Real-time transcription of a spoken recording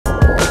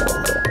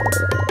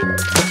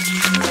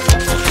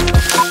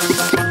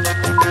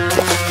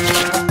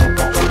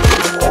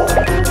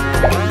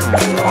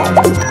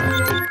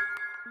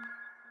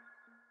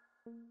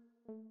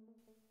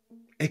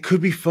could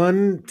be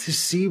fun to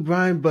see,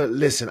 Brian, but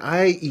listen,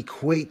 I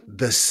equate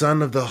the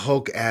son of the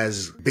Hulk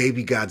as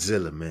baby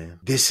Godzilla, man.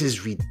 This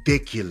is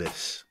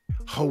ridiculous.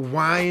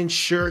 Hawaiian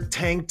shirt,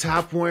 tank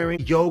top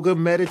wearing, yoga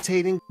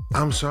meditating.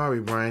 I'm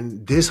sorry,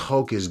 Brian. This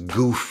Hulk is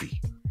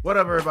goofy. What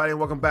up, everybody?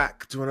 Welcome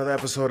back to another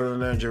episode of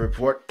the TheNerdGen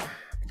Report.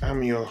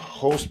 I'm your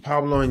host,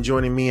 Pablo, and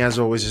joining me, as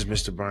always, is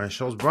Mr. Brian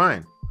Schultz.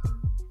 Brian,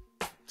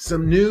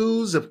 some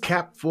news of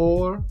Cap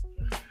 4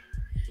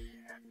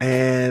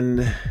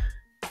 and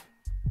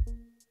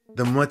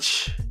the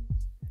much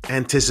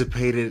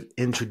anticipated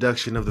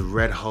introduction of the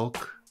Red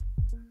Hulk.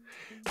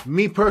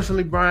 Me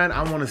personally, Brian,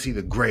 I want to see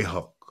the Gray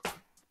Hulk.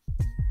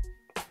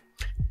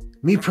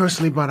 Me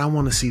personally, Brian, I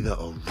want to see the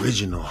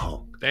original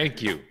Hulk.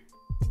 Thank you.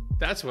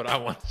 That's what I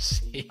want to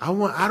see.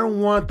 I don't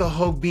want the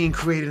Hulk being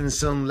created in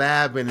some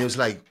lab and it was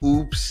like,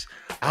 oops.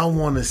 I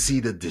want to see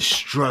the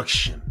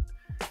destruction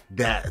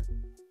that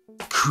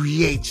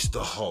creates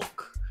the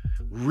Hulk.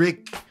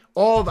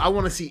 I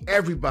want to see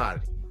everybody.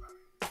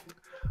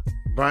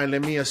 Brian,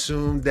 let me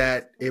assume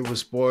that it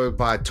was spoiled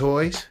by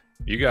toys.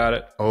 You got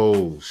it.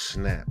 Oh,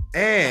 snap.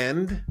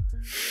 And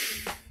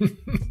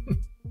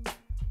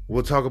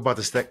we'll talk about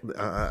the second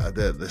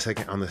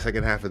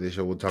half of the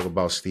show. We'll talk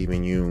about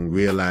Stephen Yeun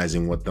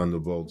realizing what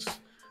Thunderbolts,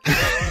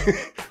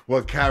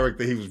 what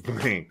character he was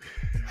playing.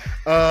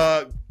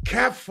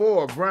 Cap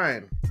 4,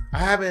 Brian. I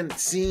haven't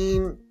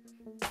seen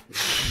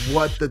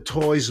what the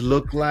toys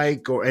look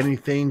like or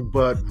anything,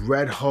 but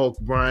Red Hulk,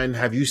 Brian,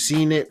 have you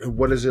seen it?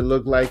 What does it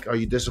look like? Are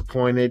you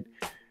disappointed?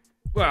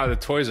 Well, the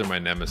toys are my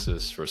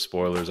nemesis for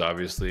spoilers,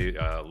 obviously.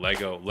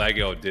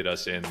 Lego did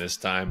us in this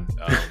time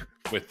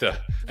with the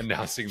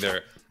announcing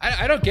their...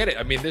 I don't get it.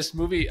 I mean, this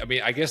movie,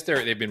 I guess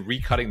they've been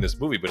recutting this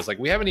movie, but it's like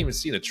we haven't even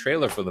seen a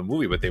trailer for the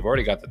movie, but they've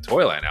already got the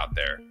toy line out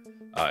there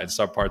in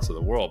some parts of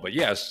the world. But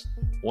yes,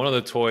 one of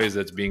the toys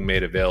that's being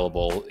made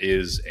available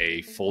is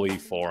a fully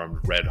formed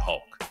Red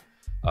Hulk,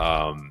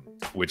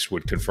 which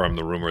would confirm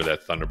the rumor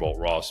that Thunderbolt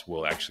Ross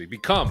will actually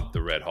become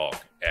the Red Hulk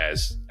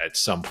at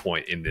some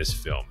point in this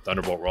film.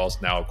 Thunderbolt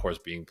Ross now, of course,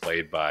 being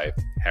played by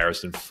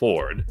Harrison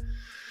Ford,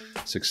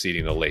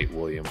 succeeding the late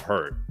William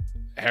Hurt.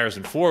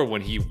 Harrison Ford,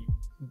 when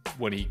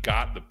he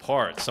got the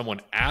part, someone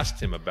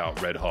asked him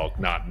about Red Hulk,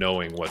 not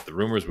knowing what the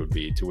rumors would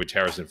be, to which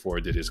Harrison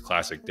Ford did his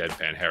classic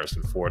deadpan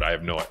Harrison Ford. I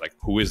have no,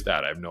 who is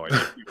that? I have no idea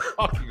what you're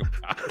talking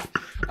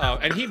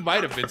about. And he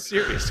might have been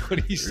serious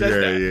when he said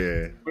that.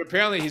 Yeah. But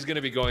apparently he's going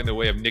to be going the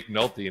way of Nick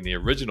Nolte in the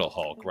original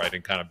Hulk, right?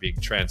 And kind of being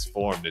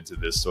transformed into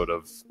this sort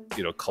of,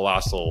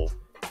 colossal,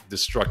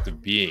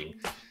 destructive being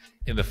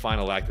in the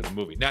final act of the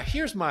movie. Now,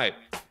 here's my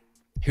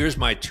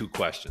two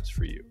questions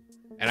for you.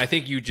 And I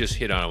think you just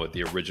hit on it with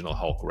the original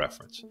Hulk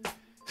reference.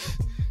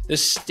 The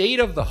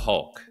state of the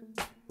Hulk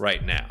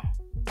right now,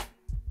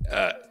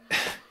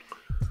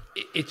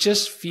 it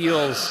just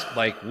feels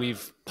like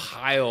we've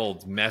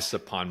piled mess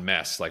upon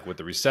mess. Like with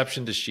the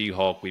reception to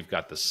She-Hulk, we've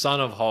got the son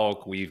of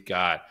Hulk, we've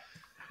got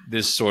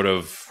this sort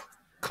of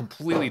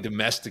completely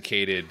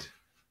domesticated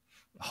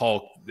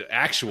Hulk, the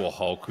actual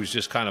Hulk, who's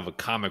just kind of a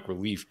comic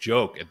relief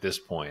joke at this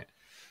point.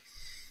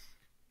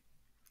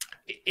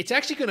 It's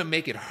actually going to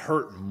make it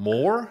hurt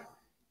more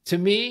to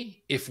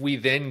me, if we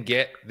then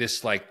get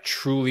this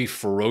truly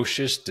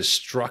ferocious,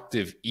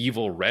 destructive,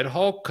 evil Red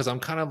Hulk, because I'm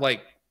kind of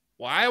like,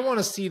 well, I want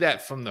to see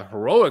that from the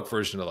heroic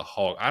version of the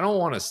Hulk. I don't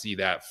want to see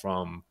that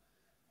from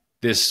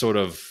this sort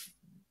of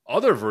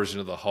other version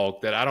of the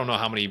Hulk that I don't know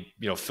how many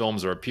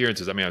films or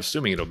appearances. I'm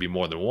assuming it'll be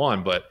more than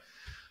one, but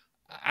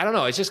I don't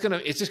know. It's just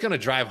gonna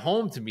drive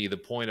home to me the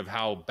point of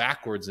how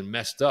backwards and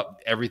messed up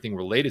everything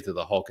related to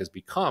the Hulk has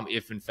become.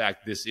 If in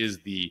fact this is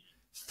the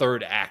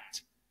third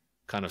act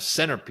kind of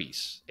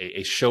centerpiece,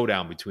 a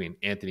showdown between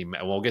and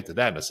we'll get to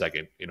that in a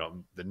second,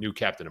 the new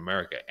Captain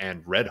America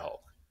and Red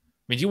Hulk. I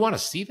mean, do you want to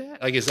see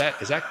that? Is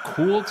that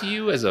cool to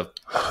you as a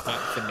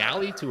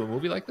finale to a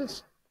movie like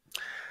this?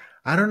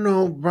 I don't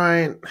know,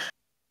 Brian.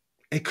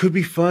 It could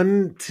be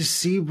fun to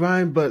see,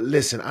 Brian, but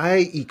listen,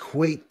 I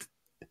equate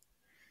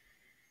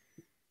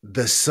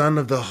the son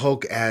of the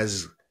Hulk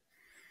as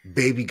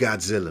baby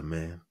Godzilla,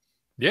 man.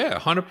 Yeah,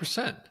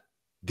 100%.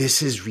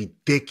 This is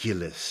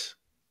ridiculous.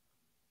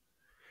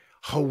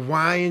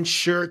 Hawaiian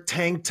shirt,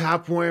 tank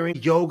top wearing,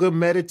 yoga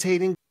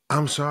meditating.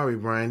 I'm sorry,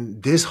 Brian.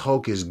 This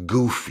Hulk is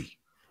goofy.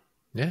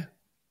 Yeah.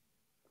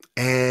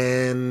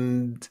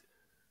 And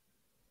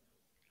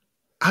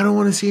I don't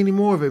want to see any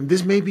more of it.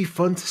 This may be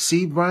fun to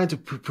see, Brian,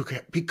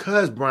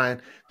 because,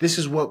 Brian, this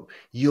is what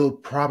you'll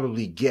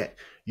probably get.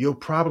 You'll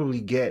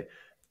probably get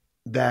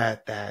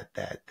that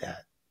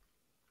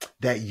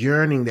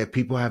yearning that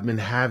people have been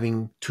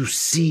having to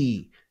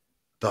see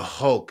the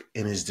Hulk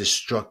in his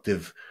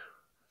destructive.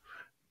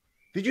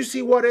 Did you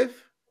see What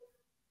If?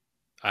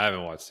 I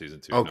haven't watched season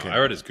 2. Okay. No, I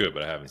heard it's good,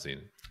 but I haven't seen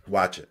it.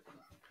 Watch it.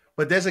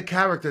 But there's a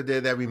character there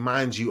that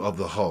reminds you of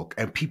the Hulk,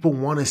 and people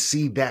want to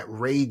see that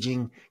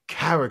raging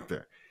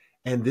character.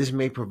 And this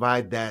may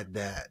provide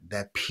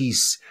that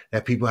piece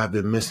that people have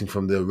been missing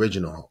from the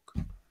original Hulk.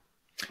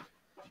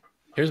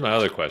 Here's my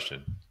other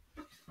question.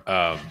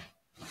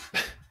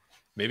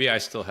 Maybe I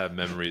still have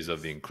memories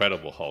of the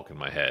Incredible Hulk in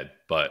my head,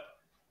 but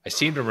I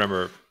seem to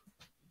remember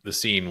the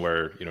scene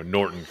where, you know,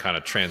 Norton kind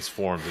of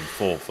transforms in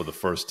full for the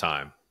first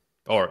time.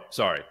 Or,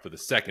 sorry, for the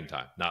second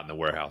time. Not in the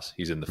warehouse.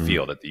 He's in the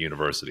field at the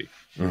university.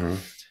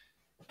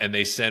 And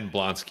they send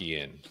Blonsky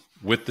in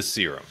with the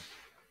serum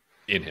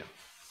in him.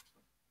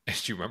 And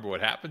do you remember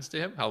what happens to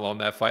him? How long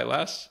that fight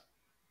lasts?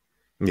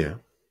 Yeah.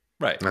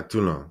 Right. Not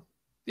too long.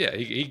 Yeah,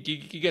 he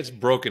gets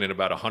broken in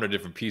about 100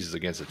 different pieces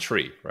against a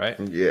tree, right?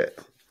 Yeah.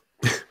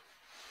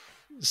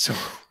 So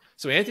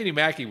Anthony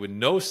Mackie with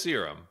no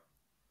serum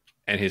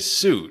and his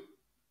suit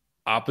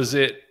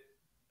opposite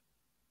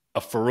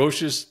a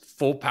ferocious,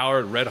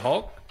 full-powered Red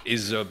Hulk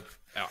is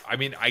I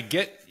mean, I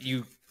get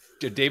you.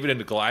 The David and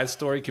the Goliath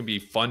story can be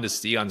fun to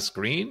see on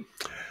screen.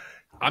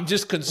 I'm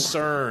just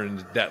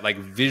concerned that, like,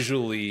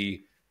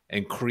 visually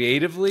and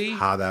creatively,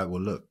 how that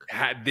will look.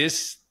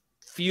 This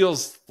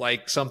feels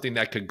like something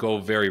that could go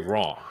very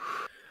wrong.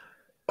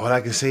 All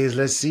I can say is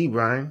let's see,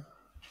 Brian.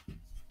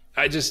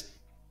 I just,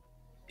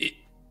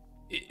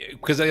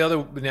 because the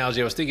other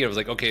analogy I was thinking of was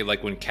like, okay,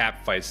 like when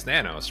Cap fights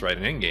Thanos, right,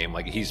 in Endgame,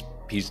 like he's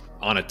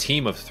on a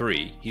team of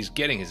 3, he's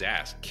getting his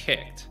ass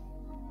kicked,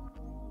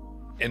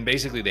 and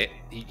basically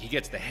he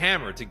gets the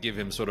hammer to give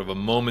him sort of a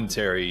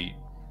momentary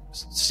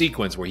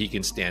sequence where he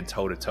can stand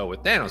toe to toe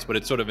with Thanos, but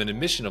it's sort of an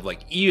admission of,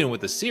 like, even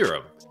with the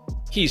serum,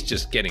 he's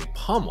just getting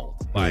pummeled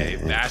by a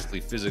vastly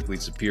physically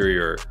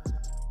superior,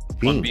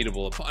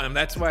 unbeatable opponent. And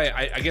that's why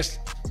I guess,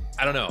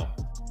 I don't know.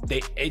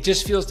 It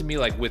just feels to me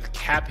like with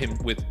Cap,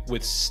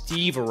 with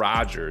Steve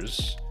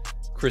Rogers,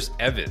 Chris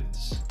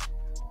Evans,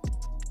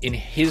 in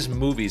his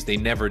movies, they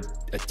never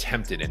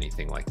attempted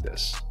anything like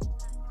this.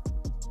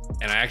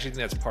 And I actually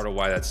think that's part of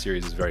why that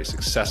series is very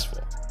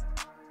successful.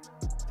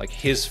 Like,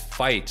 his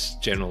fights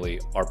generally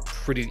are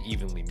pretty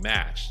evenly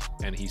matched,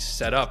 and he's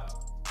set up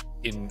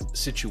in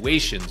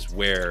situations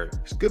where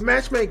it's good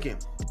matchmaking.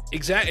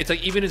 Exactly. It's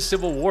like even in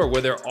Civil War,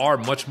 where there are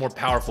much more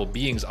powerful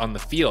beings on the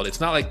field.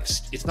 It's not like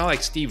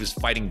Steve is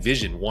fighting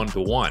Vision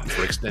 1-to-1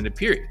 for extended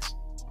periods.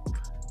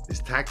 It's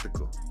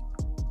tactical.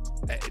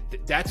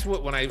 That's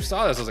what, when I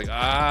saw this, I was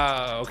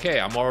like, okay,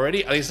 I'm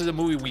already. This is a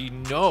movie we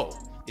know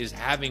is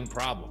having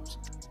problems.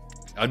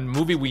 A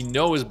movie we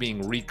know is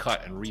being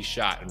recut and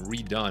reshot and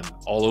redone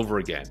all over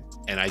again.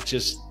 And I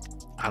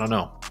don't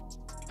know.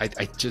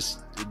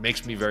 It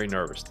makes me very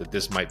nervous that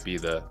this might be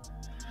the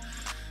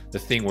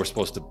thing we're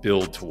supposed to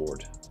build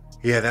toward.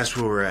 Yeah, that's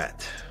where we're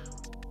at.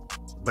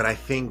 But I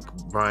think,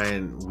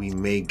 Brian, we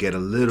may get a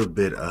little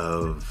bit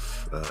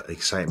of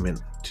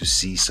excitement to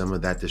see some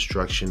of that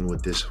destruction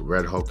with this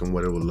Red Hulk and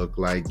what it will look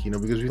like, you know,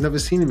 because we've never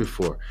seen it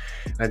before.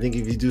 And I think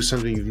if you do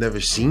something you've never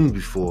seen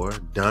before,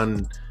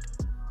 done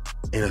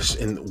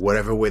in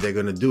whatever way they're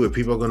going to do it,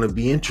 people are going to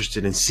be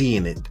interested in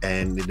seeing it,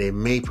 and they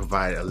may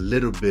provide a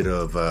little bit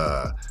of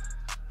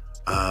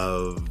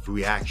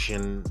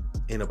reaction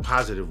in a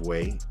positive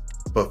way.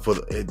 But for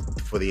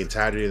the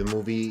entirety of the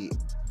movie,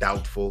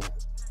 doubtful.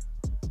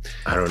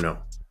 I don't know.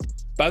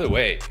 By the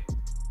way,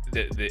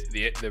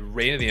 the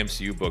Reign of the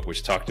MCU book,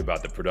 which talked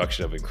about the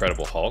production of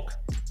Incredible Hulk,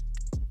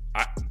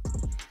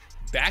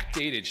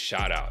 backdated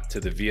shout out to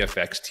the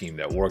VFX team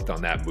that worked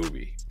on that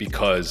movie,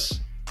 because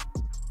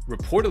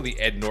reportedly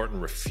Ed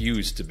Norton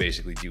refused to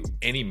basically do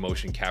any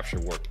motion capture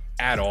work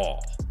at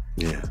all.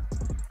 Yeah.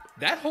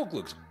 That Hulk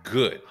looks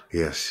good.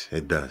 Yes,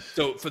 it does.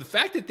 So for the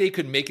fact that they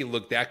could make it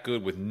look that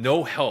good with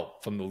no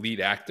help from the lead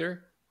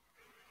actor,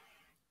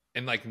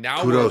 and like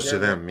now, kudos to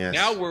them. Yes.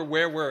 Now we're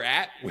where we're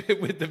at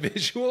with the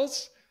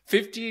visuals.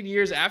 15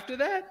 years after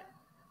that,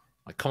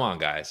 like, come on,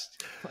 guys.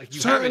 Like, you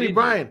certainly,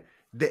 Brian,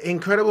 the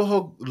Incredible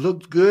Hulk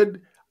looked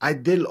good. I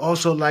did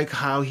also like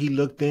how he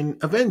looked in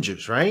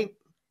Avengers, right?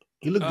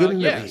 He looked good in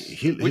yes.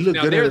 He looked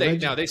good in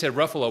Avengers. Now they said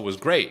Ruffalo was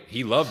great.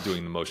 He loved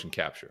doing the motion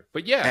capture.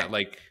 But yeah,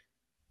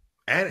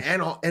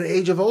 and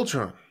Age of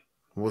Ultron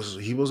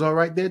he was all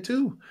right there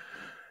too.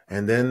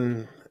 And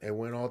then it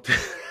went all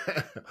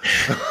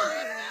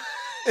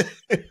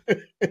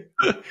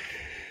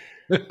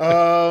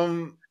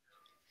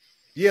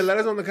yeah, let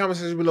us know in the comment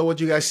section below what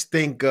you guys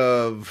think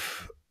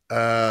of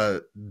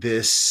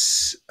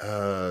this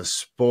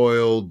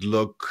spoiled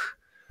look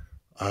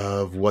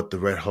of what the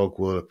Red Hulk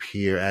will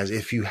appear as.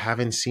 If you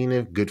haven't seen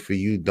it, good for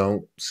you.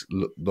 Don't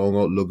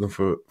go looking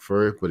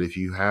for it. But if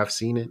you have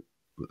seen it,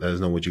 let us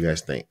know what you guys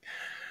think.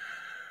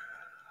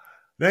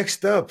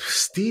 Next up,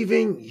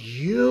 Steven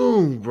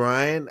Yeun,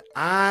 Brian.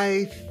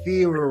 I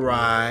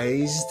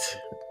theorized.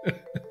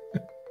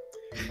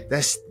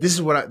 This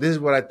is what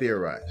I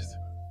theorized.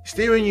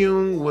 Steven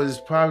Yeun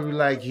was probably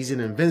like, he's an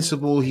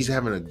invincible. He's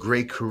having a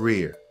great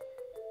career.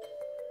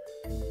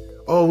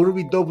 Oh, would it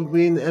be dope to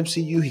be in the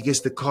MCU? He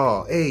gets the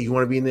call. Hey, you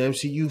want to be in the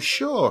MCU?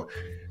 Sure.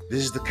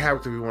 This is the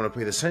character we want to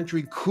play, the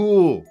Sentry.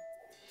 Cool.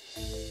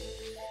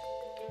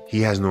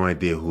 He has no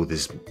idea who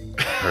this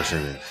person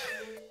is.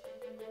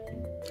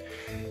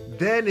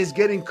 Then it's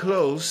getting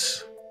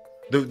close.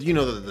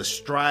 The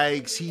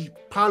strikes. He's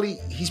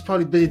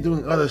probably busy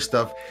doing other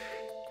stuff.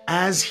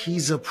 As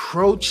he's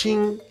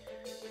approaching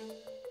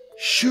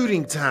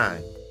shooting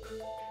time,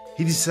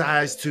 he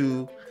decides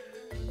to,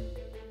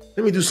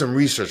 let me do some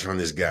research on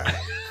this guy.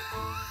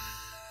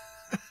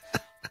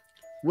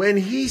 When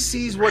he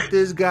sees what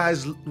this guy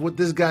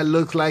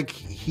looks like,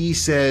 he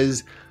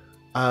says,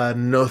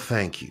 "No,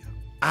 thank you.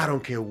 I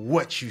don't care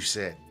what you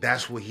said."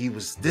 That's what he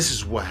was. This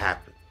is what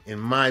happened in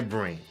my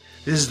brain.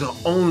 This is the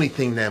only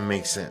thing that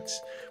makes sense.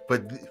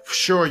 But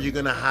sure, you're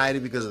gonna hide it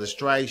because of the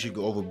strikes. You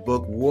go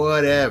overbook,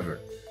 whatever.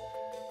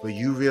 But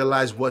you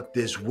realize what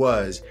this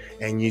was,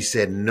 and you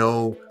said,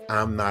 "No,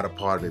 I'm not a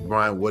part of it."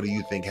 Brian, what do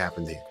you think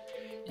happened there?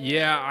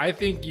 Yeah, I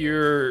think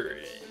you're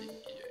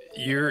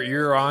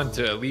on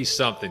to at least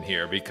something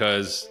here,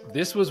 because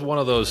this was one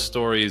of those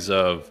stories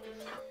of,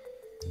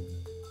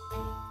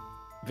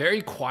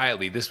 very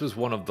quietly, this was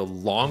one of the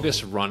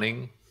longest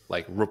running,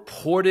 like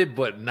reported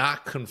but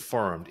not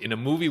confirmed, in a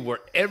movie where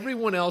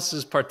everyone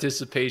else's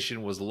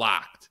participation was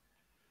locked.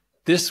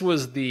 This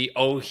was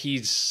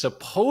he's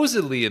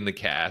supposedly in the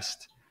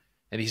cast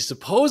and he's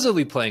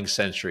supposedly playing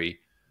Sentry,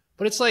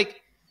 but it's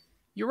like,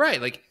 you're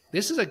right. Like,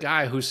 this is a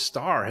guy whose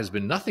star has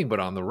been nothing but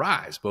on the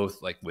rise,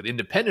 both like with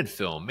independent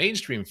film,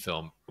 mainstream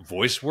film,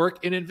 voice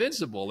work in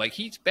Invincible. Like,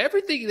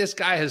 everything this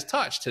guy has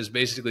touched has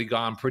basically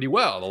gone pretty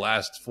well the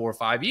last 4 or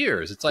 5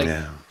 years. It's like,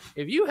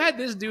 if you had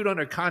this dude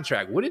under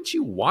contract, wouldn't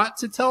you want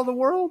to tell the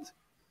world?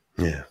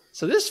 Yeah.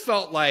 So this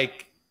felt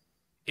like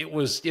it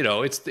was,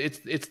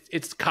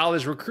 it's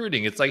college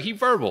recruiting. It's like he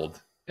verbaled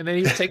and then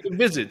he was taking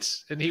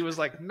visits and he was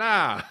like,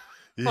 "Nah,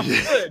 I'm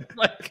good.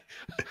 Like,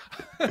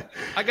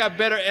 I got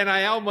better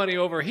NIL money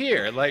over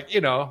here." Like,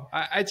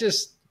 I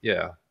just,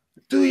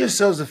 Do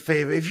yourselves a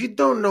favor. If you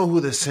don't know who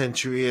the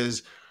Sentry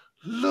is,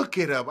 look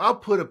it up. I'll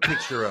put a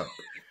picture up.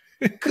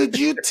 Could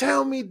you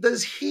tell me,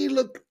 does he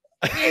look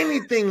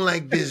anything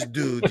like this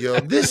dude, yo?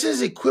 This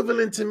is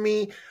equivalent to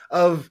me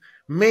of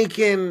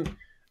making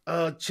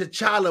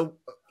T'Challa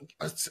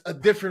a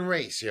different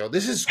race, yo.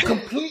 This is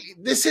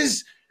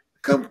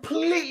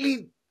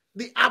completely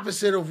the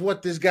opposite of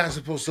what this guy's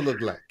supposed to look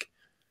like.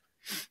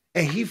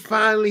 And he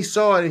finally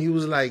saw it and he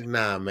was like,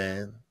 "Nah,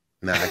 man.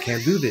 Nah, I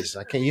can't do this.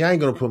 I can't. You ain't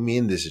gonna put me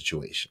in this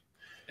situation."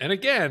 And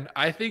again,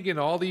 I think in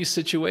all these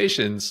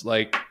situations,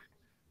 like,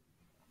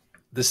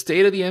 the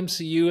state of the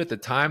MCU at the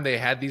time they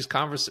had these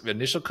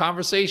initial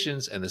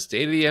conversations and the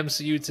state of the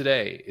MCU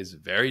today is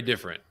very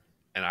different.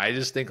 And I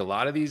just think a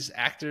lot of these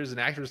actors and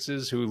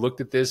actresses who looked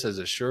at this as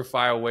a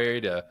surefire way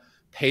to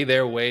pay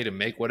their way to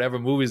make whatever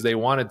movies they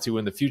wanted to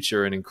in the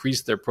future and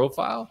increase their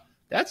profile,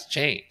 that's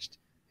changed.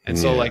 And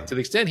so, like, to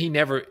the extent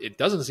it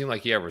doesn't seem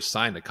like he ever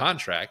signed a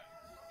contract.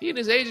 He and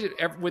his agent,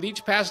 with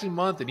each passing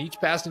month and each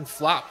passing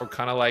flop, were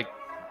kind of like,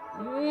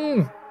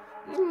 you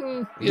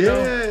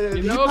know,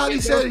 he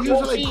probably said, he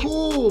was like,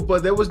 "Cool,"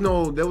 but there was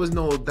no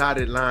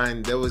dotted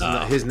line. There was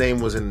his name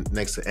wasn't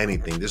next to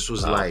anything. This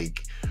was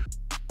like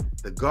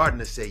the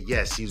gardener said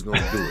yes, he's going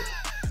to do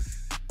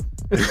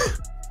it.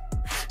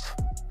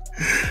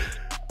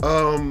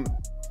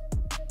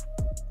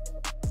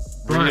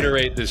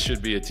 Reiterate, this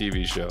should be a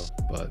TV show,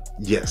 but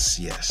yes.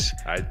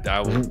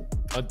 I will,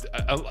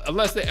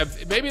 unless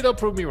maybe they'll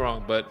prove me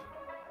wrong, but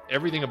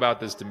everything about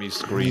this to me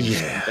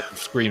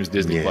screams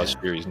Disney Plus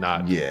series,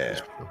 not.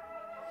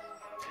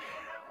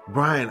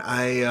 Brian,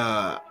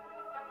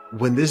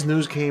 when this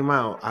news came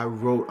out, I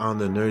wrote on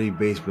the Nerdy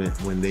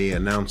Basement when they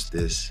announced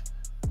this.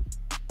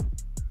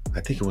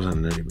 I think it was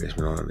on the Nerdy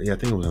Basement. I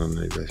think it was on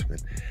the Nerdy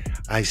Basement.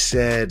 I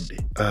said,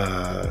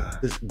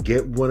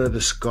 get one of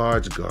the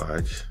Scar's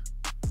guards.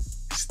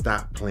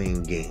 Stop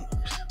playing games.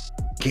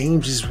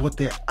 Games is what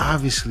they're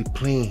obviously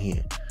playing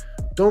here.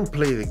 Don't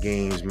play the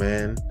games,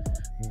 man.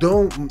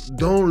 Don't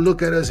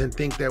look at us and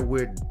think that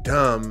we're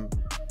dumb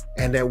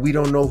and that we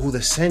don't know who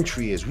the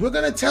Sentry is. We're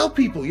gonna tell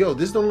people, yo,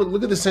 this don't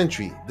look at the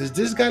Sentry. Does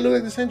this guy look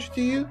like the Sentry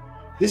to you?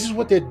 This is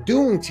what they're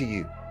doing to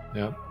you.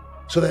 Yeah.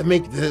 So that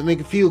make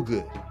it feel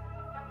good.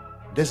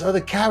 There's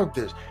other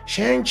characters.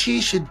 Shang-Chi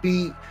should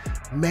be,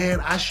 man,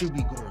 I should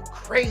be going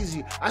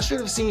crazy. I should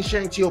have seen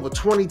Shang-Chi over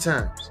 20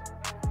 times.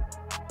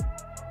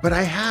 But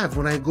I have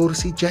when I go to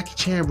see Jackie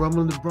Chan,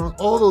 Rumble in the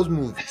Bronx, all those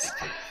movies.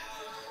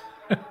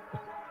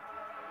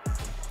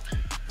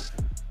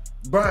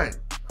 Brian,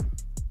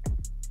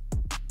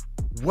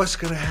 what's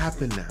going to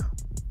happen now?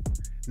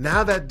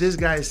 Now that this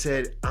guy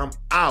said, "I'm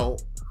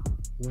out,"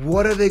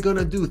 what are they going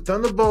to do?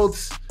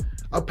 Thunderbolts,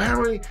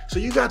 apparently, so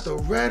you got the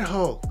Red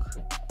Hulk,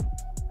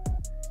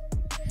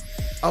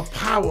 a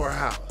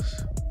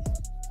powerhouse.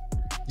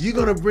 You're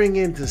going to bring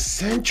in the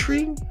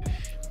Sentry?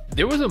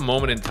 There was a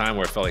moment in time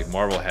where I felt like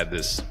Marvel had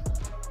this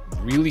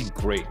really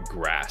great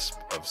grasp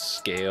of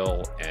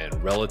scale and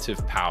relative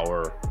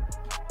power.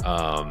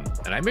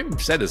 And I maybe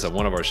said this on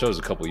one of our shows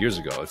a couple years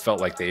ago. It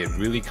felt like they had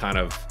really kind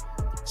of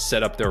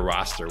set up their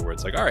roster where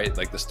it's like, all right,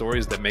 like the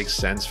stories that make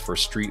sense for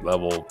street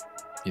level,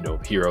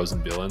 heroes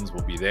and villains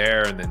will be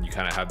there. And then you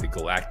kind of have the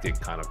galactic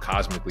kind of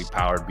cosmically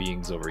powered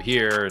beings over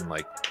here. And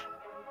like,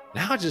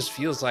 now it just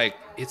feels like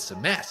it's a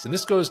mess. And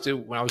this goes to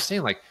when I was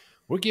saying, like,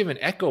 we're giving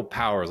Echo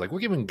powers. Like,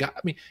 we're giving Gaia.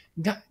 I mean,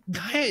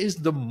 Gaia is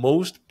the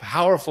most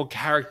powerful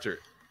character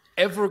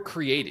ever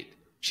created.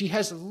 She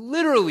has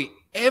literally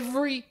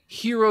every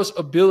hero's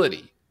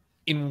ability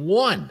in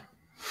one.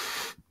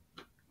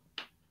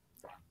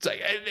 It's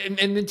like,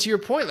 and then to your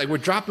point, like we're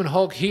dropping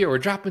Hulk here, we're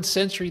dropping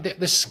Sentry.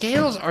 The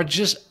scales are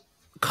just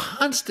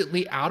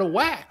constantly out of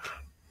whack.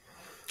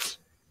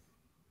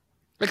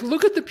 Like,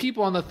 look at the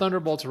people on the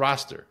Thunderbolts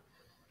roster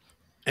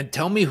and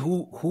tell me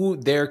who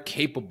they're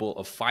capable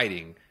of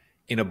fighting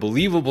in a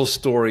believable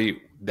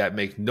story that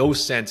makes no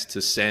sense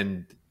to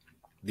send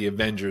the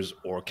Avengers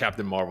or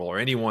Captain Marvel or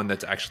anyone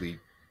that's actually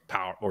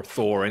or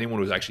Thor, or anyone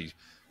who's actually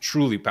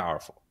truly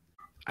powerful.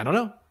 I don't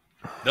know.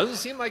 Doesn't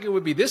seem like it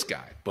would be this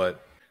guy,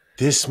 but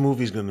this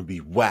movie's gonna be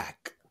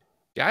whack.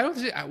 Yeah, I don't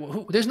see.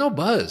 There's no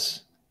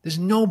buzz. There's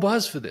no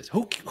buzz for this.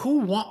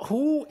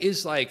 Who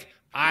is like,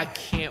 I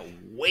can't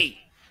wait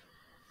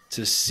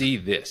to see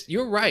this.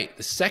 You're right.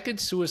 The second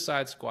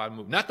Suicide Squad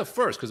movie, not the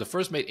first, because the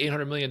first made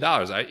 $800 million.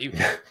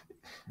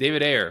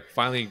 David Ayer,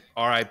 finally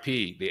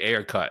R.I.P. the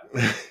Ayer cut.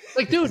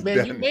 Like, dude,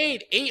 man, you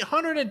made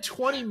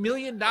 $820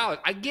 million.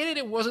 I get it.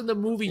 It wasn't the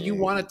movie you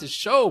wanted to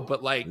show,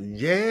 but like,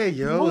 yeah,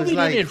 yo, the movie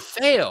didn't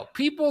fail.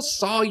 People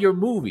saw your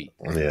movie.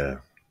 Yeah.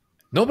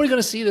 Nobody's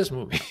going to see this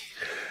movie.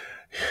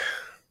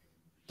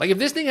 Like, if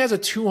this thing has a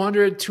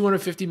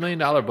 $250 million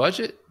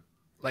budget,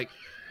 like,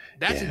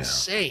 that's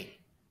insane.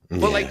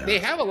 But like, they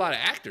have a lot of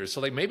actors,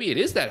 so like maybe it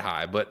is that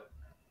high. But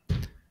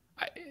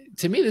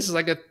to me, this is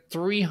like a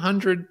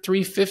 300,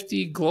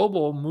 350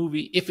 global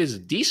movie if it's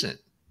decent.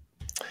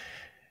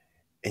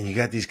 And you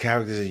got these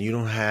characters, and you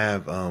don't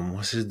have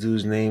what's this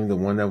dude's name? The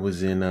one that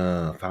was in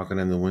Falcon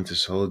and the Winter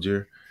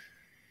Soldier.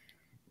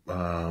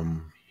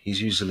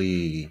 He's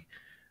usually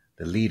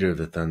the leader of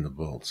the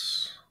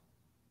Thunderbolts.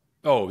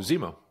 Oh,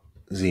 Zemo.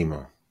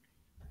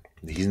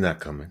 He's not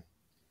coming.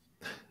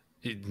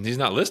 He's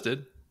not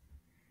listed.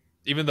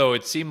 Even though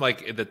it seemed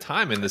like at the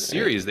time in the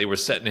series, they were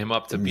setting him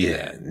up to be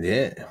that.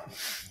 Yeah.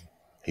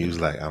 He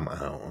was like, I'm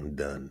out. I'm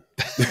done.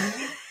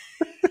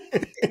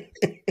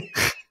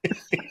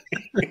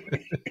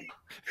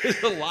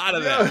 There's a lot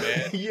of that,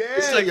 man. Yeah,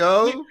 it's like,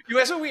 yo.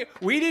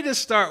 We need to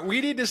start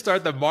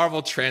the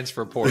Marvel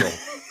transfer portal.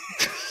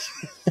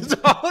 So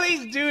all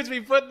these dudes we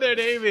put their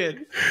name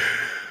in.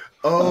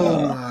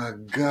 Oh my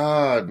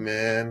God,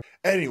 man.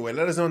 Anyway,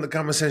 let us know in the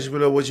comment section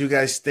below what you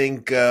guys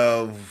think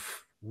of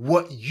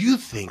what you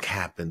think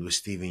happened with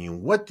Steven Yeun.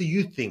 What do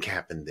you think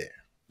happened there?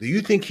 Do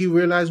you think he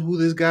realized who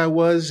this guy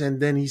was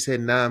and then he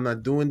said, nah, I'm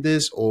not doing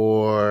this?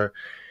 Or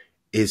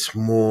it's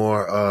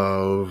more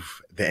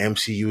of the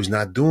MCU is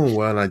not doing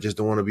well and I just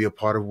don't want to be a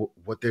part of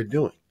what they're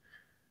doing?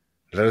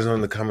 Let us know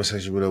in the comment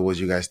section below what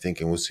you guys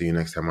think, and we'll see you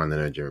next time on the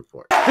TheNerdGen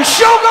Report. The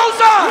show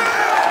goes on!